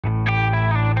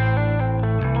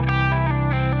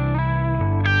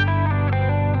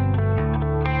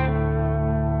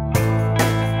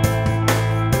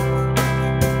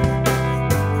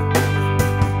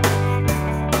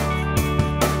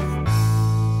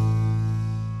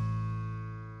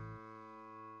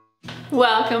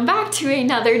Welcome back to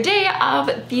another day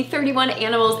of the 31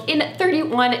 Animals in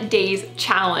 31 Days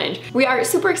challenge. We are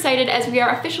super excited as we are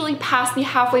officially past the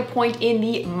halfway point in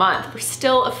the month. We're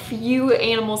still a few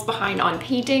animals behind on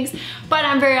paintings, but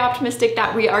I'm very optimistic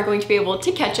that we are going to be able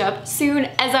to catch up soon,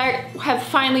 as I have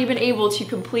finally been able to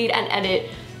complete and edit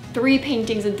 3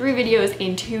 paintings and 3 videos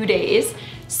in 2 days.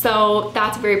 So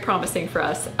that's very promising for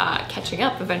us catching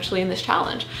up eventually in this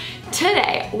challenge.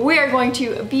 Today, we are going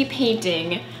to be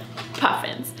painting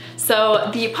puffins. So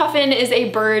the puffin is a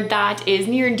bird that is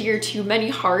near and dear to many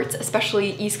hearts,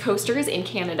 especially East Coasters in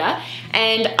Canada.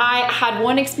 And I had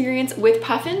one experience with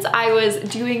puffins. I was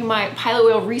doing my pilot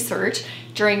whale research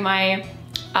during my,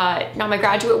 not my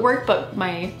graduate work, but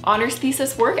my honors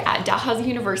thesis work at Dalhousie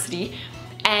University.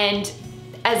 And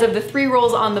as of the 3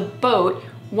 roles on the boat,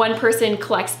 one person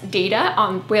collects data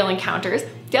on whale encounters,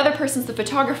 the other person's the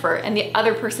photographer, and the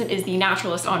other person is the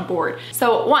naturalist on board.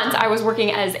 So once I was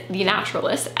working as the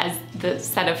naturalist, as the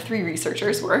set of 3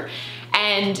 researchers were,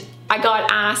 and I got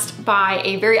asked by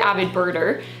a very avid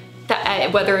birder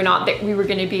that, whether or not that we were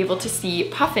gonna be able to see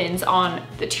puffins on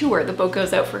the tour. The boat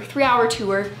goes out for a 3-hour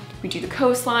tour. We do the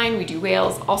coastline, we do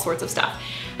whales, all sorts of stuff.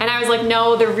 And I was like,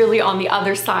 no, they're really on the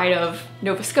other side of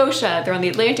Nova Scotia. They're on the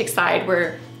Atlantic side,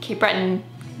 where Cape Breton,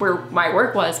 where my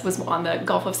work was on the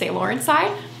Gulf of St. Lawrence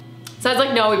side. So I was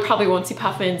like, no, we probably won't see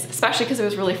puffins, especially because it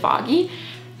was really foggy.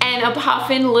 And a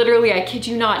puffin, literally, I kid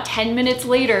you not, 10 minutes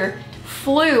later,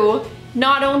 flew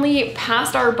not only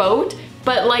past our boat,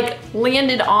 but like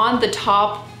landed on the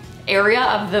top area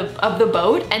of the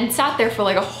boat and sat there for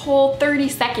like a whole 30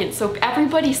 seconds. So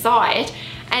everybody saw it,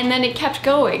 and then it kept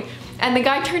going. And the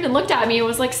guy turned and looked at me and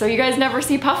was like, so you guys never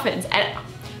see puffins? And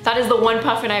that is the one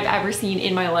puffin I've ever seen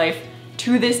in my life.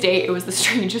 To this day, it was the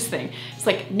strangest thing. It's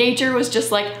like nature was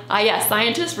just like, ah yeah,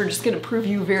 scientists, we're just gonna prove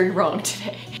you very wrong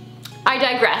today. I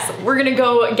digress. We're gonna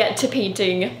go get to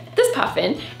painting this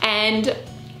puffin, and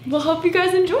we'll hope you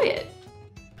guys enjoy it.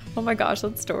 Oh my gosh,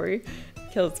 that story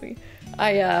kills me.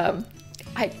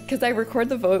 Because I record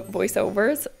the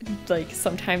voiceovers like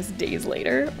sometimes days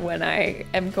later when I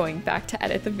am going back to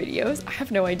edit the videos. I have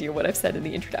no idea what I've said in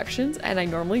the introductions, and I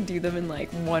normally do them in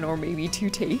like 1 or maybe 2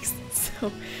 takes.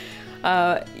 So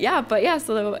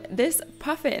so this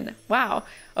puffin, wow.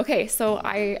 Okay, so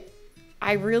I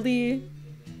really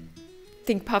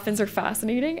think puffins are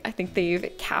fascinating. I think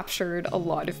they've captured a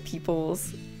lot of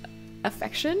people's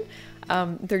affection.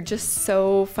 They're just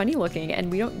so funny looking, and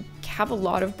we don't have a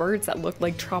lot of birds that look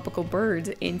like tropical birds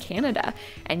in Canada,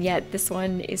 and yet this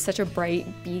one is such a bright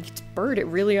beaked bird. It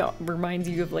really reminds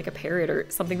you of like a parrot or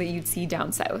something that you'd see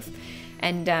down south.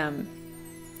 And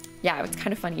yeah, it's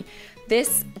kind of funny.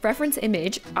 This reference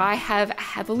image I have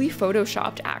heavily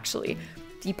photoshopped actually.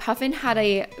 The puffin had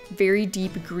a very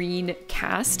deep green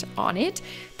cast on it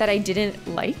that I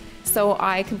didn't like, so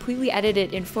I completely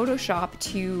edited in Photoshop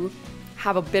to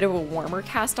have a bit of a warmer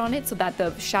cast on it so that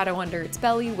the shadow under its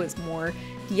belly was more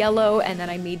yellow, and then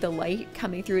I made the light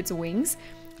coming through its wings.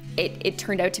 It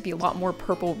turned out to be a lot more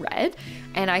purple red,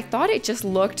 and I thought it just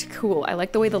looked cool. I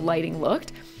liked the way the lighting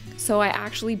looked. So I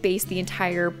actually based the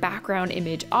entire background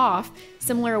image off,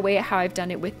 similar way how I've done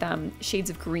it with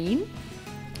shades of green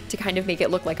to kind of make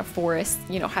it look like a forest,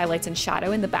 you know, highlights and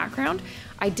shadow in the background.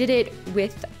 I did it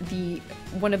with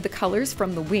one of the colors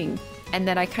from the wing, and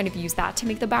then I kind of used that to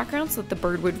make the background so that the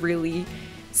bird would really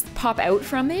pop out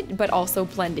from it, but also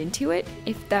blend into it,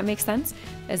 if that makes sense,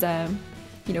 as a,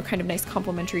 you know, kind of nice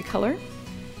complementary color.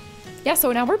 Yeah,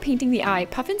 so now we're painting the eye.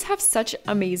 Puffins have such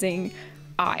amazing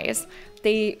eyes.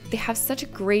 They have such a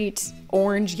great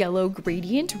orange-yellow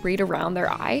gradient right around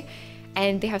their eye,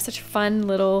 and they have such fun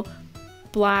little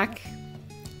black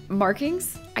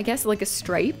markings, I guess like a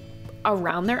stripe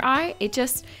around their eye.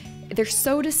 They're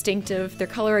so distinctive, their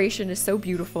coloration is so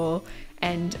beautiful,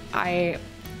 and I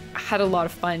had a lot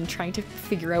of fun trying to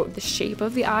figure out the shape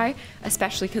of the eye,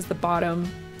 especially because the bottom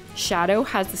shadow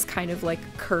has this kind of like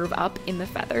curve up in the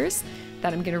feathers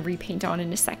that I'm gonna repaint on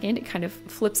in a second. It kind of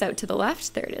flips out to the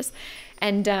left, there it is.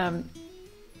 And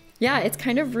yeah, it's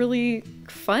kind of really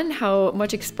fun how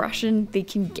much expression they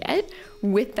can get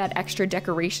with that extra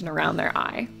decoration around their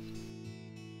eye.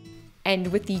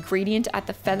 And with the gradient at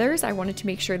the feathers, I wanted to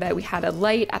make sure that we had a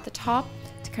light at the top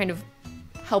to kind of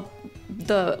help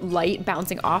the light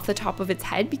bouncing off the top of its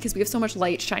head, because we have so much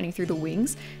light shining through the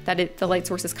wings that the light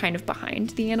source is kind of behind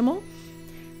the animal.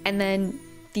 And then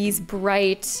these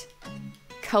bright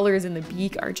colors in the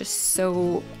beak are just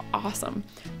so awesome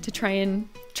to try and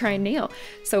nail.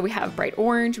 So we have bright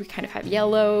orange, we kind of have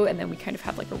yellow, and then we kind of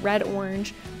have like a red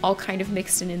orange, all kind of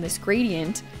mixed in this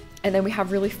gradient. And then we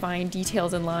have really fine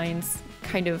details and lines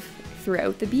kind of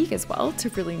throughout the beak as well to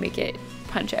really make it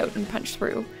punch out and punch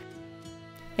through.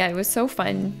 Yeah, it was so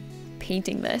fun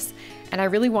painting this, and I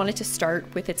really wanted to start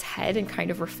with its head and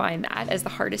kind of refine that as the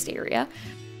hardest area,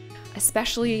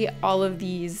 especially all of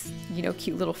these, you know,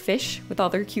 cute little fish with all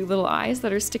their cute little eyes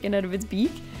that are sticking out of its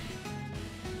beak.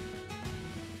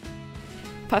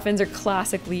 Puffins are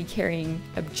classically carrying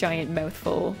a giant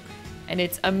mouthful, and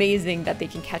it's amazing that they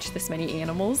can catch this many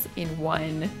animals in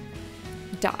one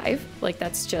dive. Like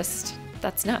that's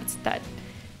nuts. That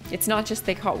it's not just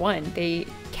they caught one, they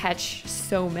catch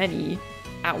so many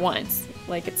at once.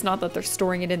 Like it's not that they're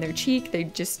storing it in their cheek, they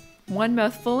just one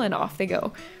mouthful and off they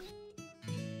go.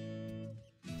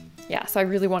 Yeah, so I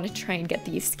really wanted to try and get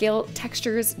these scale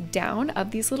textures down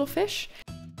of these little fish,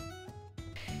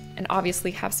 and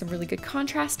obviously have some really good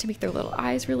contrast to make their little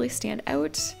eyes really stand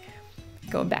out.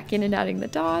 Going back in and adding the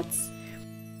dots.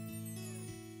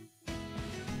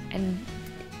 And,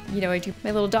 you know, I do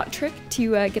my little dot trick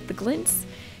to get the glints,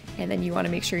 and then you want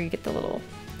to make sure you get the little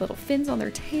fins on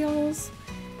their tails,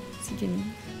 so you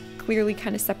can clearly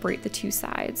kind of separate the two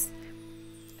sides.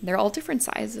 And they're all different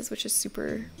sizes, which is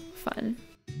super fun.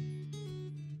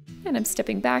 And I'm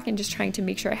stepping back and just trying to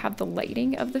make sure I have the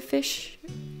lighting of the fish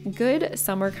good.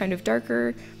 Some are kind of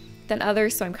darker than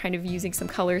others, so I'm kind of using some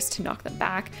colors to knock them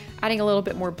back, adding a little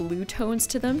bit more blue tones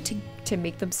to them to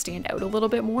make them stand out a little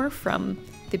bit more from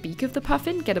the beak of the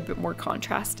puffin, get a bit more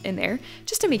contrast in there,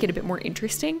 just to make it a bit more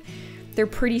interesting. They're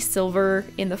pretty silver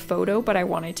in the photo, but I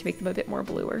wanted to make them a bit more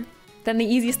bluer. Then the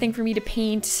easiest thing for me to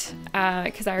paint,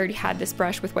 because I already had this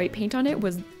brush with white paint on it,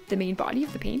 was the main body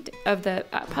of the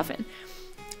puffin.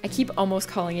 I keep almost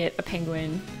calling it a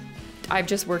penguin. I've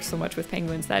just worked so much with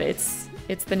penguins that it's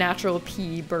the natural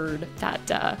P bird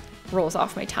that rolls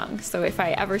off my tongue. So if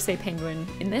I ever say penguin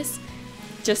in this,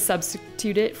 just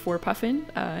substitute it for puffin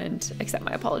and accept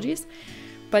my apologies.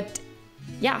 But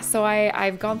yeah, so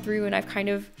I've gone through and I've kind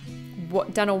of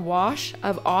done a wash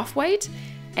of off-white,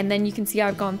 and then you can see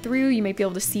I've gone through, you might be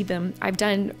able to see them. I've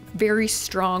done very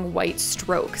strong white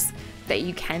strokes that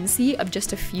you can see of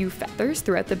just a few feathers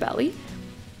throughout the belly.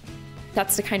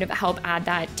 That's to kind of help add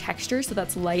that texture, so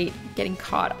that's light getting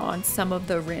caught on some of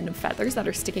the random feathers that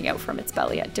are sticking out from its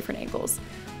belly at different angles.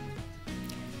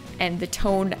 And the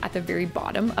tone at the very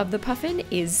bottom of the puffin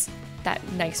is that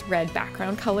nice red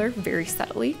background color, very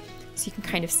subtly, so you can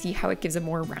kind of see how it gives a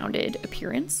more rounded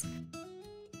appearance.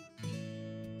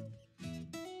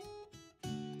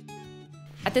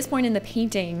 At this point in the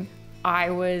painting, I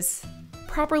was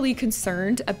properly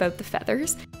concerned about the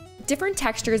feathers. Different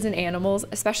textures in animals,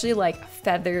 especially like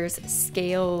feathers,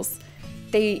 scales,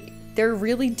 they're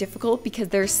really difficult because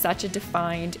there's such a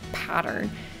defined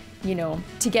pattern. You know,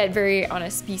 to get very on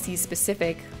a species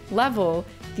specific level,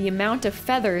 the amount of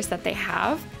feathers that they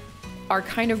have are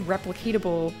kind of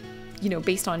replicatable, you know,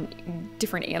 based on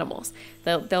different animals.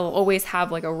 They'll always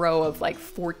have like a row of like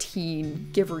 14,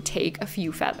 give or take a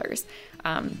few feathers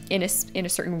in a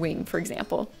certain wing, for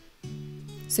example.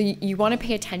 So you want to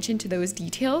pay attention to those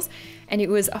details, and it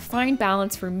was a fine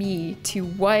balance for me to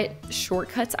what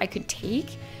shortcuts I could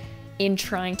take in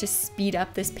trying to speed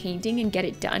up this painting and get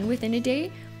it done within a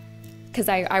day, because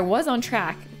I was on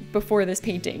track before this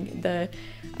painting.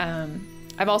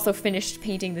 I've also finished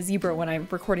painting the zebra when I'm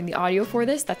recording the audio for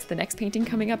this. That's the next painting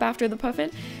coming up after the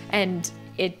puffin, and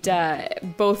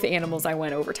both animals I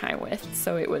went overtime with,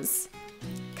 so it was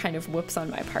kind of whoops on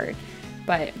my part.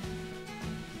 But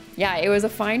yeah, it was a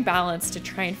fine balance to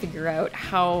try and figure out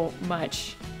how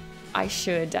much I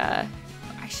should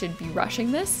be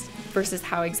rushing this versus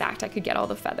how exact I could get all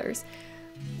the feathers.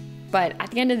 But at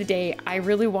the end of the day, I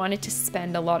really wanted to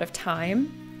spend a lot of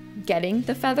time getting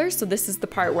the feathers. So this is the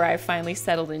part where I finally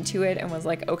settled into it and was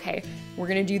like, okay, we're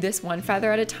gonna do this one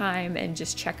feather at a time and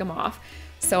just check them off.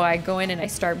 So I go in and I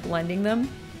start blending them.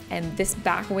 And this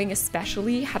back wing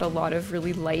especially had a lot of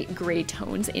really light gray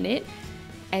tones in it.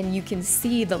 And you can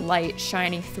see the light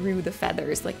shining through the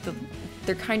feathers, like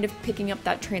they're kind of picking up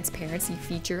that transparency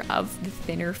feature of the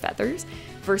thinner feathers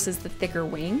versus the thicker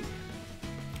wing,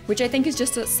 which I think is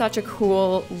just such a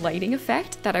cool lighting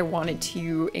effect that I wanted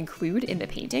to include in the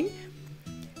painting.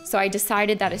 So I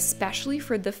decided that especially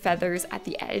for the feathers at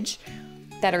the edge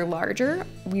that are larger,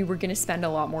 we were gonna spend a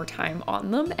lot more time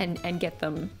on them and get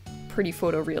them pretty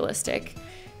photorealistic.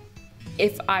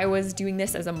 If I was doing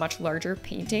this as a much larger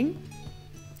painting,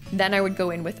 then I would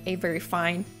go in with a very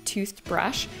fine toothed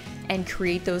brush and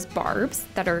create those barbs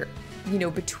that are, you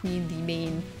know, between the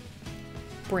main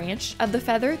branch of the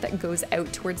feather that goes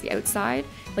out towards the outside.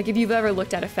 Like if you've ever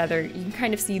looked at a feather, you can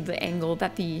kind of see the angle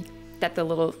that the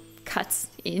little cuts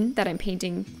in that I'm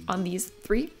painting on these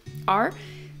three are.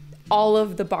 all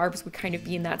of the barbs would kind of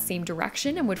be in that same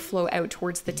direction and would flow out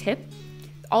towards the tip.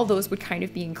 All those would kind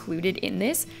of be included in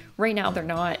this. Right now they're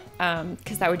not,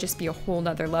 because that would just be a whole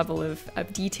nother level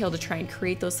of detail to try and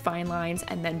create those fine lines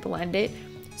and then blend it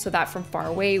so that from far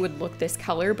away it would look this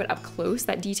color, but up close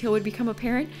that detail would become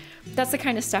apparent. That's the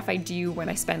kind of stuff I do when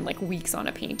I spend like weeks on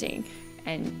a painting,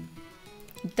 and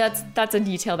that's a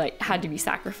detail that had to be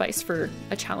sacrificed for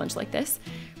a challenge like this.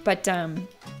 But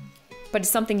it's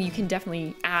something you can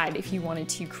definitely add if you wanted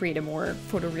to create a more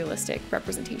photorealistic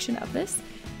representation of this.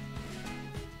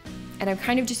 And I'm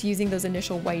kind of just using those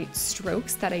initial white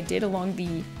strokes that I did along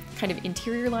the kind of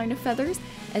interior line of feathers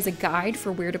as a guide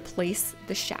for where to place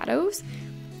the shadows.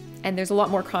 And there's a lot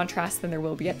more contrast than there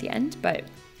will be at the end, but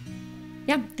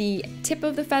yeah, the tip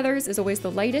of the feathers is always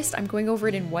the lightest. I'm going over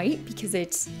it in white because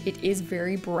it is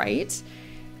very bright.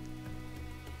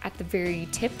 At the very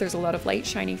tip, there's a lot of light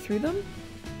shining through them.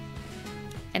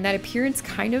 And that appearance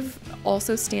kind of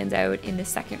also stands out in the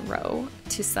second row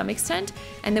to some extent.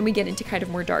 And then we get into kind of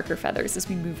more darker feathers as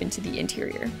we move into the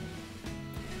interior.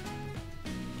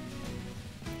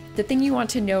 The thing you want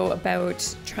to know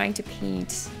about trying to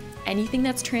paint anything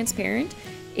that's transparent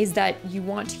is that you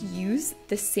want to use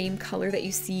the same color that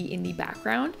you see in the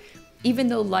background. Even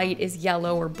though light is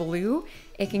yellow or blue,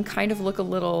 it can kind of look a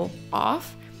little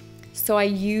off. So I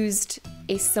used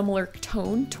a similar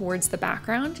tone towards the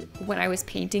background when I was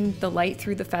painting the light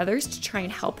through the feathers to try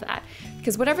and help that.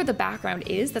 Because whatever the background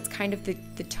is, that's kind of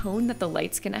the tone that the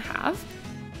light's gonna have.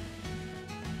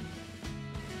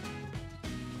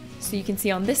 So you can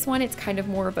see on this one, it's kind of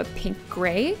more of a pink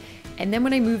gray. And then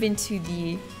when I move into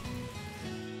the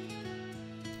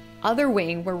other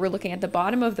wing where we're looking at the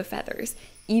bottom of the feathers,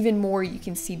 even more you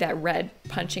can see that red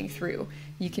punching through.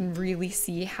 You can really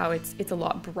see how it's a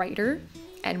lot brighter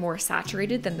and more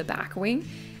saturated than the back wing.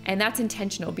 And that's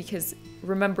intentional because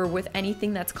remember, with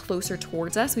anything that's closer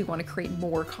towards us, we want to create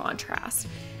more contrast.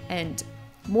 And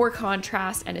more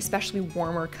contrast and especially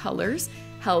warmer colors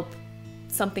help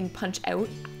something punch out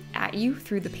at you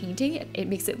through the painting. It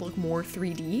makes it look more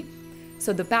 3D.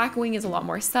 So the back wing is a lot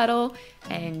more subtle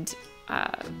and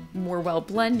more well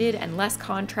blended and less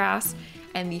contrast,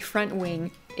 and the front wing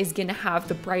is gonna have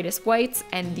the brightest whites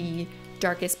and the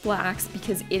darkest blacks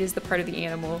because it is the part of the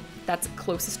animal that's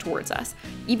closest towards us,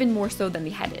 even more so than the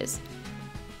head is.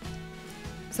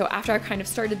 So after I kind of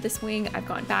started this wing, I've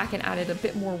gone back and added a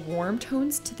bit more warm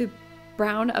tones to the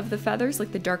brown of the feathers,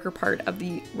 like the darker part of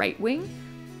the right wing,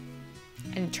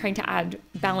 and trying to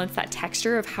balance that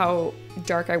texture of how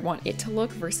dark I want it to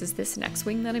look versus this next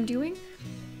wing that I'm doing.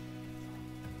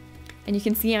 And you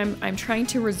can see I'm trying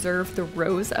to reserve the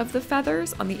rows of the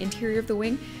feathers on the interior of the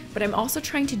wing, but I'm also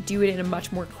trying to do it in a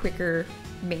much more quicker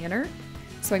manner.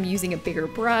 So I'm using a bigger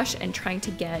brush and trying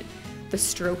to get the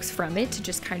strokes from it to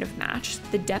just kind of match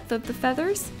the depth of the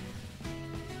feathers.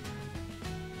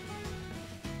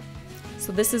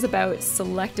 So this is about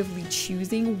selectively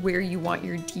choosing where you want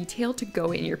your detail to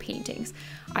go in your paintings.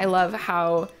 I love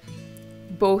how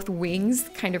both wings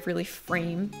kind of really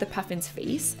frame the puffin's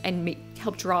face and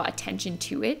help draw attention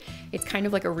to it. It's kind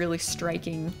of like a really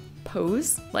striking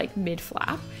pose, like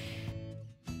mid-flap.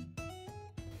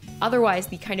 Otherwise,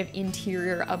 the kind of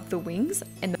interior of the wings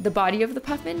and the body of the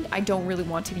puffin, I don't really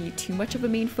want to be too much of a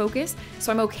main focus,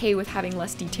 so I'm okay with having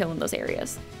less detail in those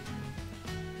areas.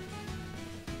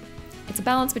 It's a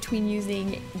balance between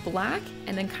using black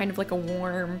and then kind of like a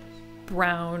warm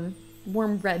brown,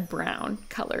 warm red-brown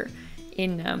color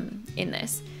in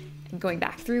this, and going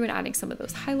back through and adding some of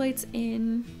those highlights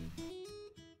in.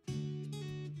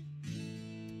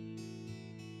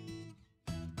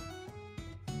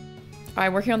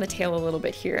 I'm working on the tail a little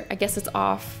bit here. I guess it's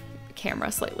off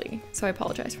camera slightly, so I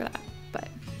apologize for that. But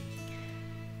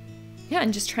yeah,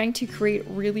 and just trying to create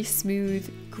really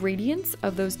smooth gradients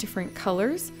of those different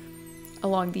colors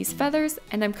along these feathers,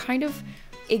 and I'm kind of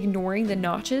ignoring the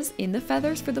notches in the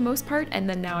feathers for the most part, and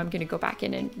then now I'm going to go back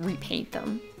in and repaint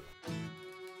them.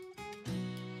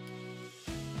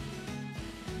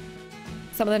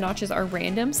 Some of the notches are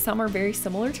random, some are very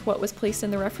similar to what was placed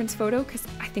in the reference photo, because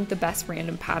I think the best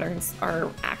random patterns are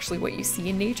actually what you see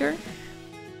in nature.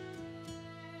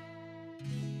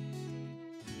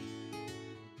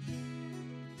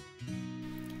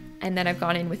 And then I've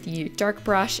gone in with the dark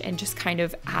brush and just kind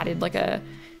of added like a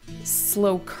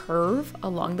slow curve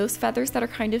along those feathers that are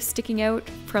kind of sticking out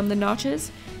from the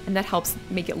notches, and that helps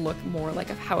make it look more like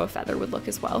how a feather would look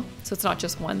as well. So it's not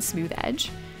just one smooth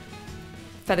edge.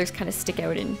 Feathers kind of stick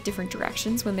out in different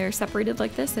directions when they're separated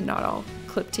like this and not all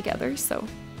clipped together, so.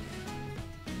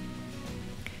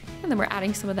 And then we're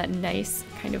adding some of that nice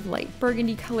kind of light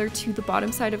burgundy color to the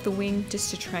bottom side of the wing just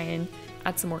to try and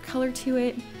add some more color to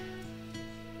it.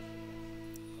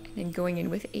 And then going in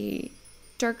with a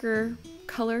darker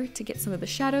color to get some of the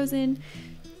shadows in.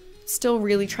 Still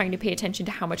really trying to pay attention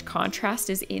to how much contrast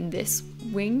is in this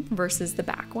wing versus the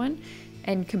back one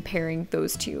and comparing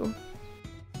those two.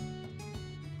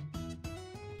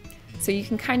 So you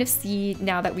can kind of see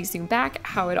now that we zoom back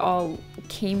how it all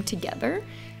came together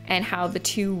and how the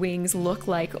two wings look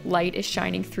like light is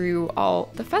shining through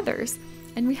all the feathers.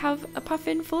 And we have a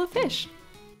puffin full of fish.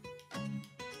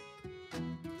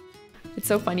 It's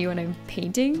so funny when I'm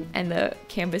painting and the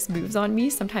canvas moves on me,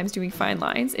 sometimes doing fine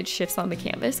lines, it shifts on the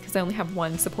canvas because I only have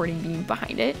one supporting beam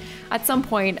behind it. At some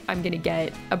point, I'm gonna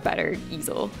get a better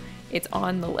easel. It's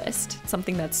on the list,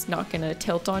 something that's not gonna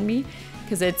tilt on me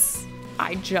because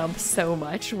I jump so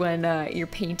much when you're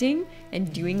painting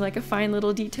and doing like a fine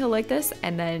little detail like this,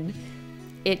 and then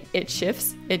it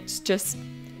shifts. It's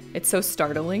so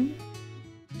startling.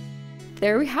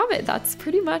 There we have it. That's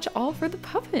pretty much all for the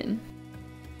puffin.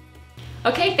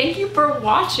 Okay, thank you for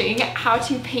watching how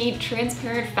to paint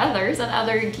transparent feathers and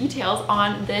other details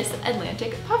on this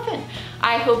Atlantic puffin.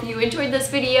 I hope you enjoyed this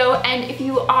video, and if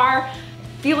you are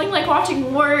feeling like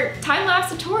watching more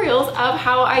time-lapse tutorials of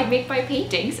how I make my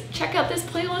paintings, check out this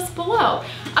playlist below.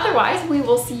 Otherwise, we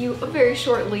will see you very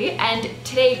shortly, and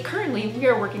today, currently, we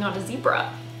are working on a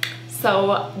zebra.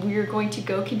 So we're going to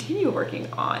go continue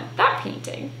working on that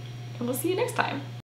painting, and we'll see you next time.